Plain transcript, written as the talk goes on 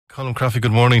Colm, Croffy,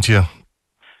 good morning to you.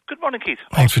 Good morning, Keith.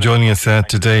 Thanks for joining us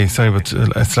today. Sorry about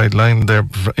a slight line there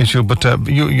issue, but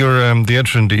you're the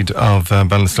editor indeed of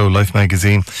Ballinasloe Life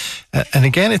magazine, and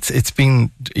again, it's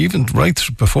been even right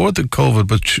before the COVID,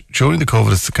 but during the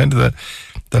COVID, it's kind of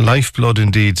the lifeblood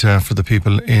indeed for the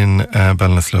people in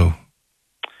Ballinasloe.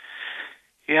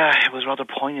 Yeah, it was rather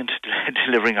poignant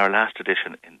delivering our last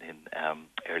edition in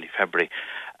early February.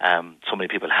 So many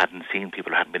people hadn't seen,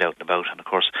 people hadn't been out and about, and of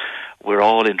course we're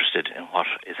all interested in what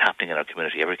is happening in our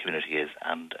community. Every community is,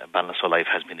 and Ballinasloe Life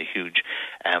has been a huge,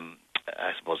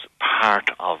 I suppose, part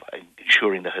of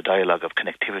ensuring that a dialogue of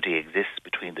connectivity exists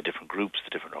between the different groups, the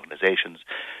different organisations,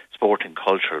 sporting,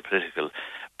 cultural, political,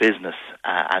 business,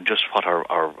 and just what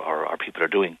our people are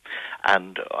doing.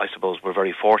 And I suppose we're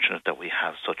very fortunate that we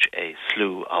have such a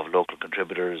slew of local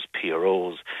contributors,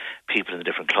 PROs, people in the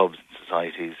different clubs and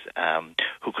societies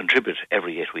who contribute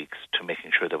every 8 weeks to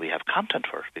making sure that we have content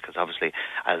for it, because obviously,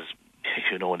 as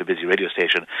you know, in a busy radio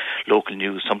station, local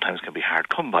news sometimes can be hard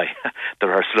come by.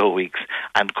 There are slow weeks,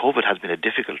 and COVID has been a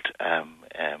difficult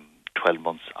 12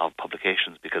 months of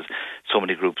publications because so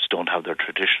many groups don't have their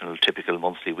traditional, typical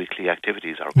monthly, weekly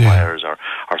activities, our choirs, our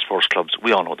sports clubs.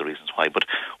 We all know the reasons why, but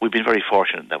we've been very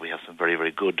fortunate that we have some very,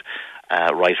 very good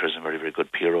writers and very, very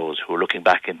good PROs who are looking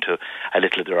back into a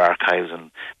little of their archives and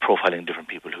profiling different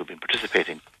people who've been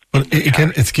participating. Well,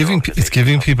 again, it's giving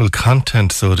people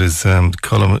content, so it is,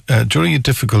 Colm, during a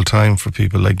difficult time for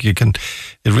people. Like it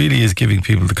really is giving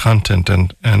people the content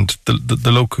and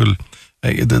the local.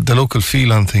 The local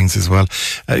feel on things as well.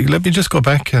 Let me just go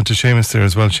back to Seamus there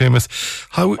as well. Seamus,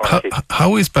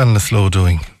 how is Ballinasloe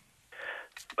doing?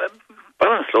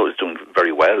 Ballinasloe is doing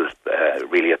very well,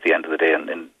 really, at the end of the day,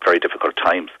 in very difficult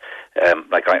times.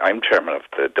 I'm chairman of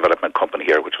the development company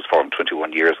here, which was formed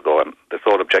 21 years ago, and the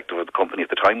sole objective of the company at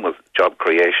the time was job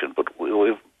creation, but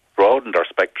we've broadened our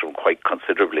spectrum quite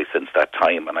considerably since that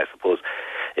time, and I suppose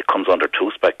it comes under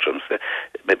two spectrums,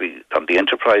 maybe on the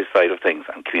enterprise side of things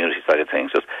and community side of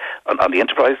things. Just on the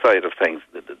enterprise side of things,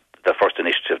 the first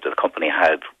initiative that the company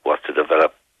had was to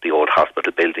develop the old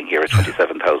hospital building here, a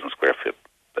 27,000 square foot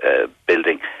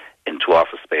building, into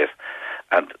office space,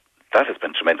 and that has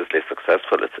been tremendously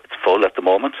successful. It's full at the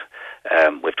moment.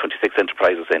 We have 26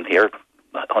 enterprises in here,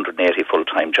 180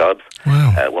 full-time jobs.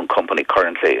 Wow. One company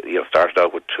currently started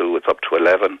out with 2, it's up to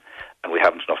 11. And we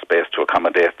haven't enough space to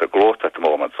accommodate the growth at the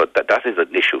moment. So that is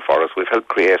an issue for us. We've helped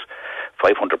create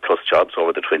 500 plus jobs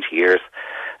over the 20 years.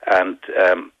 And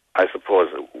I suppose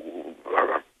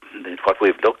what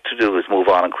we've looked to do is move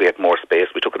on and create more space.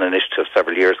 We took an initiative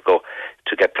several years ago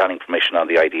to get planning permission on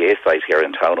the IDA site here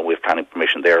in town, and we have planning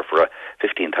permission there for a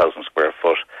 15,000 square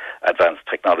foot advanced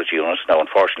technology unit. Now,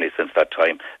 unfortunately, since that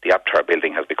time, the Aptar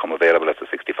building has become available as a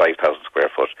 65,000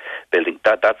 square foot building.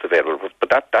 That's available, but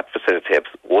that facilitates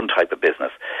one type of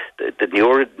business. The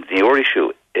newer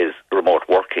issue is remote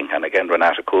working, and again,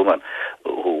 Renata Koolman,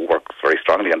 who works very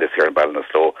strongly on this here in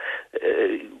Ballinasloe,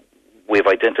 we've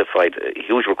identified a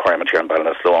huge requirement here in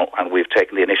Ballinasloe, and we've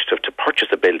taken the initiative to purchase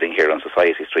a building here on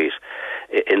Society Street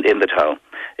in the town.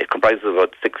 It comprises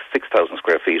about 6,000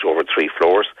 square feet over 3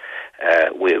 floors.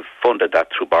 We've funded that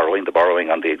through borrowing. The borrowing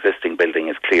on the existing building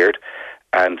is cleared,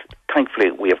 and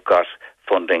thankfully we have got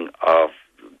funding of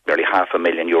nearly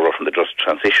 €500,000 from the Just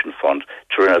Transition Fund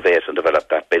to renovate and develop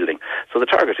that building. So the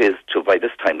target is to, by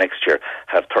this time next year,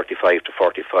 have 35 to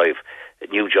 45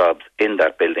 new jobs in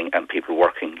that building, and people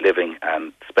working, living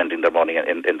and spending their money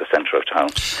in the centre of town.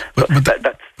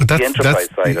 That's the enterprise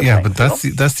side of things.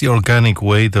 But that's the organic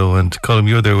way, though. And Colm,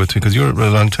 you're there with me because you're a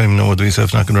long time with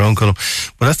yourself knocking around, Colm.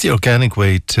 But that's the organic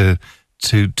way to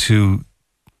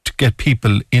get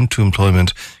people into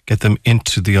employment, get them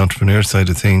into the entrepreneur side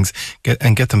of things, get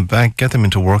them back, get them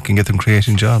into work, and get them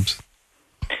creating jobs.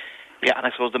 Yeah, and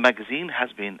I suppose the magazine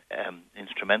has been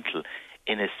instrumental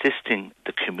in assisting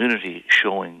the community,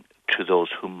 showing to those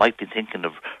who might be thinking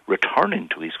of returning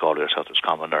to East Galway or South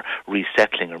Roscommon, or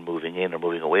resettling or moving in or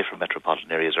moving away from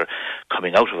metropolitan areas, or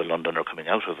coming out of a London or coming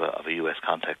out of a US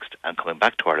context and coming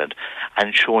back to Ireland,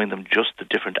 and showing them just the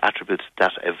different attributes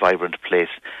that a vibrant place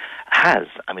has.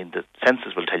 I mean, the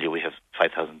census will tell you we have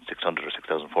 5,600 or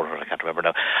 6,400, I can't remember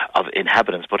now, of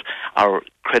inhabitants, but our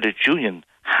credit union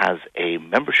has a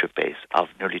membership base of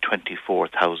nearly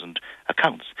 24,000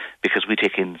 accounts, because we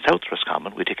take in South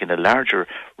Roscommon, we take in a larger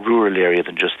rural area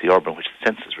than just the urban, which the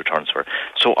census returns for.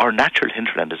 So our natural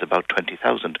hinterland is about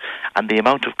 20,000, and the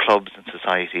amount of clubs and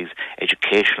societies,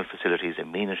 educational facilities,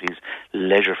 amenities,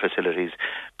 leisure facilities,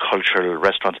 cultural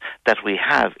restaurants that we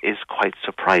have is quite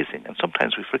surprising, and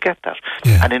sometimes we forget that.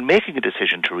 Yeah. And in making a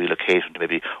decision to relocate and to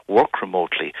maybe work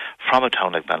remotely from a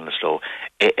town like Ballinasloe,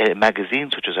 a magazine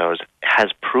such as ours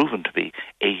has proven to be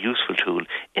a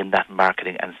in that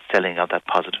marketing and selling out that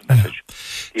positive message.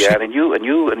 Yeah, and a new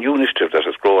initiative that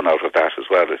has grown out of that as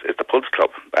well is the Pulse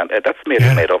Club, and that's made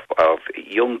up of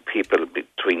young people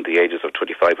between the ages of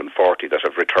 25 and 40 that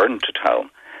have returned to town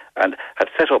and have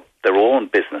set up their own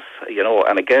business,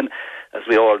 and again, as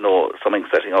we all know, something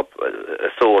setting up a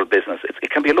sole business, it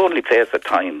can be a lonely place at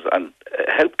times, and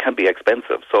help can be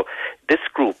expensive. So this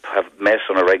group have met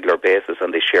on a regular basis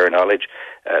and they share knowledge.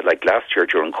 Like last year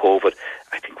during COVID,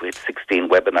 I think we had 16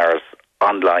 webinars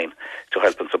online to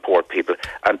help and support people.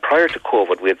 And prior to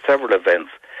COVID, we had several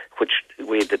events which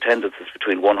we had attendances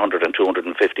between 100 and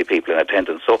 250 people in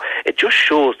attendance. So it just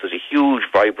shows there's a huge,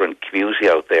 vibrant community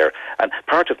out there. And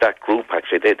part of that group,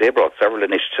 actually, they brought several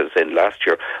initiatives in last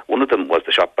year. One of them was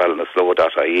the shop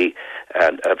Ballinasloe.ie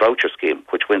and a voucher scheme,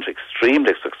 which went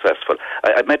extremely successful.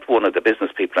 I met one of the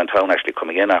business people in town actually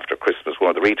coming in after Christmas,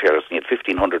 one of the retailers, and he had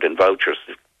 1,500 in vouchers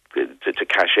to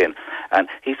cash in, and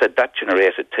he said that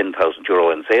generated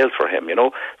 €10,000 in sales for him.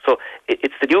 So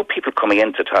it's the new people coming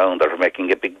into town that are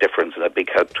making a big difference and a big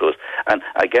help to us. And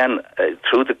again,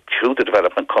 through the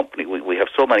development company, we have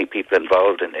so many people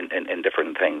involved in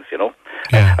different things.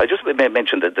 I just may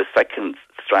mention that the second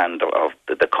strand of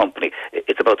the company,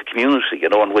 it's about the community,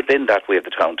 and within that we have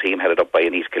the town team headed up by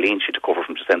Anise Killeen. She took over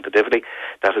from Jacinta Dively.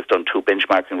 That has done 2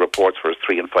 benchmarking reports for us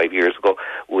 3 and 5 years ago.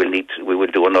 We will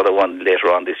do another one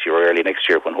later on this year or early next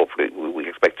year when hopefully we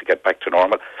expect to get back to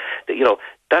normal.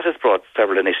 That has brought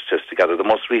several initiatives together. The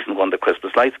most recent one, the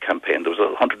Christmas Lights campaign, there was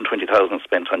 120,000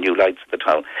 spent on new lights in the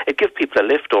town. It gives people a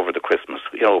lift over the Christmas.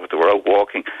 They were out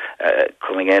walking,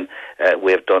 coming in.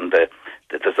 We have done the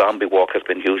zombie walk has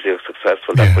been hugely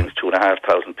successful. That brings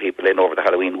 2,500 people in over the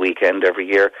Halloween weekend every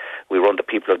year. We run the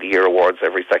People of the Year Awards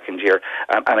every second year.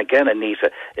 And again,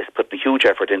 Anita is putting a huge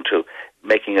effort into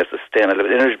making a sustainable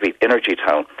energy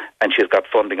town, and she's got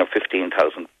funding of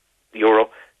 €15,000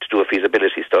 to do a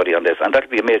feasibility study on this, and that'll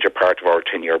be a major part of our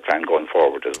 10-year plan going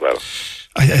forward as well.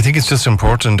 I think it's just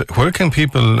important. Where can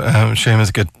people,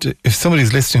 Seamus, if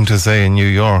somebody's listening to, say, in New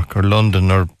York or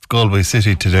London or Galway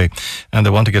City today, and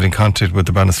they want to get in contact with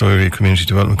the Ballinasloe Area Community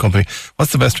Development Company,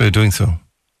 what's the best way of doing so?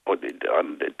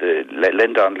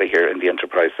 Len Donnelly here in the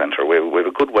Enterprise Centre. We have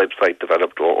a good website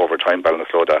developed over time,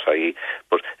 Ballinasloe.ie,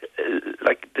 but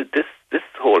this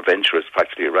whole venture is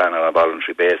practically ran on a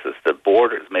voluntary basis. The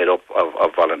board is made up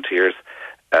of volunteers,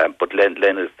 but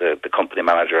Len is the company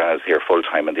manager and is here full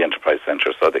time in the Enterprise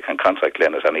Centre, so they can contact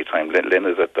Len at any time. Len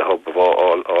is at the hub of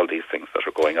all these things that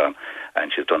are going on,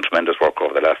 and she's done tremendous work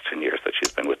over the last 10 years that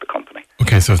she's been with the company.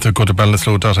 Okay, so if they go to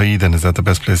Ballinasloe.ie, then is that the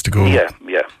best place to go? Yeah.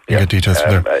 Get details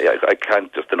from there. I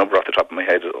can't, just the number off the top of my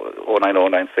head,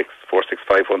 09096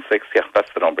 46516. Yeah,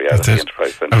 that's the number. Yeah, that's the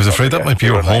Enterprise Centre. I was afraid that might be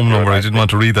your home number. I didn't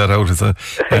want to read that out. It's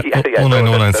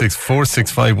 09096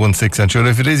 46516. And sure,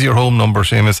 if it is your home number,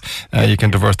 Seamus, you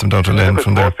can divert them down to Len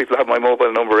from there. Most people have my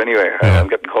mobile number anyway. I'm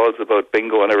getting calls about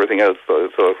bingo and everything else,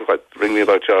 so ring me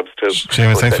about jobs too.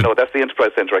 Seamus, thanks. No, that's the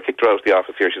Enterprise Centre. I kicked her out of the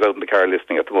office here. She's out in the car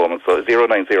listening at the moment. So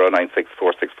 09096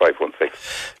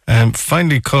 46516.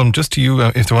 Finally, Colm, just to you,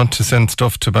 if they want to send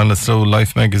stuff to Ballinasloe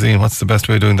Life magazine, what's the best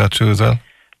way of doing that too as well?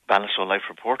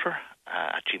 Ballinasloelifereporter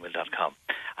at gmail.com.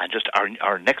 And just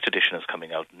our next edition is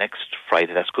coming out next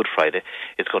Friday. That's Good Friday.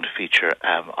 It's going to feature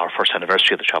our first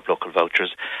anniversary of the Shop Local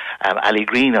Vouchers. Ali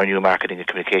Green, our new marketing and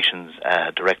communications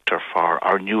director for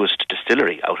our newest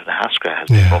distillery out in Haskra, has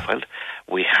been profiled.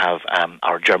 We have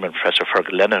our German professor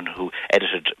Fergal Lennon, who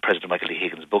edited President Michael D.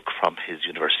 Higgins' book from his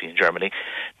university in Germany.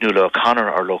 Nuala O'Connor,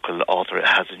 our local author,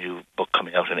 has a new book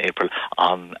coming out in April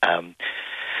on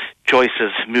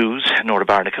Joyce's muse, Nora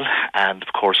Barnacle, and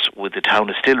of course, with the town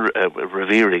is still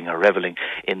revering or revelling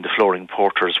in the Flooring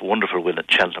Porter's wonderful win at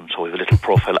Cheltenham, so we have a little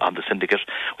profile on the syndicate.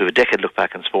 We have a decade look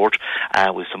back in sport,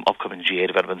 with some upcoming GA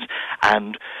developments,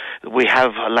 and we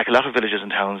have, like a lot of villages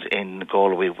and towns in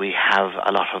Galway, we have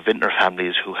a lot of vintner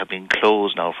families who have been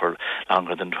closed now for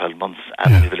longer than 12 months,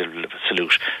 and we have a little bit of a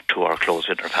salute to our closed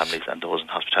vintner families and those in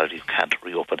hospitality who can't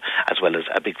reopen, as well as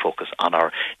a big focus on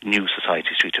our new society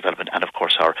street development, and of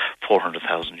course our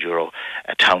 €400,000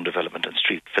 town development and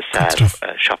street facade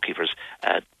shopkeepers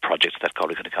projects that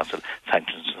Galway County Council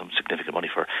sanctioned some significant money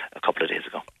for a couple of days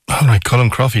ago. All right, Colm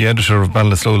Croffy, editor of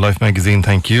Ballinasloe Life magazine,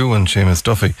 thank you, and Seamus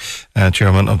Duffy,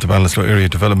 chairman of the Ballinasloe Area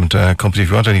Development Company. If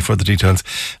you want any further details,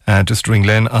 just ring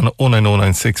Len on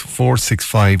 09096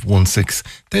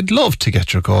 46516. They'd love to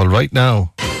get your call right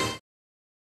now.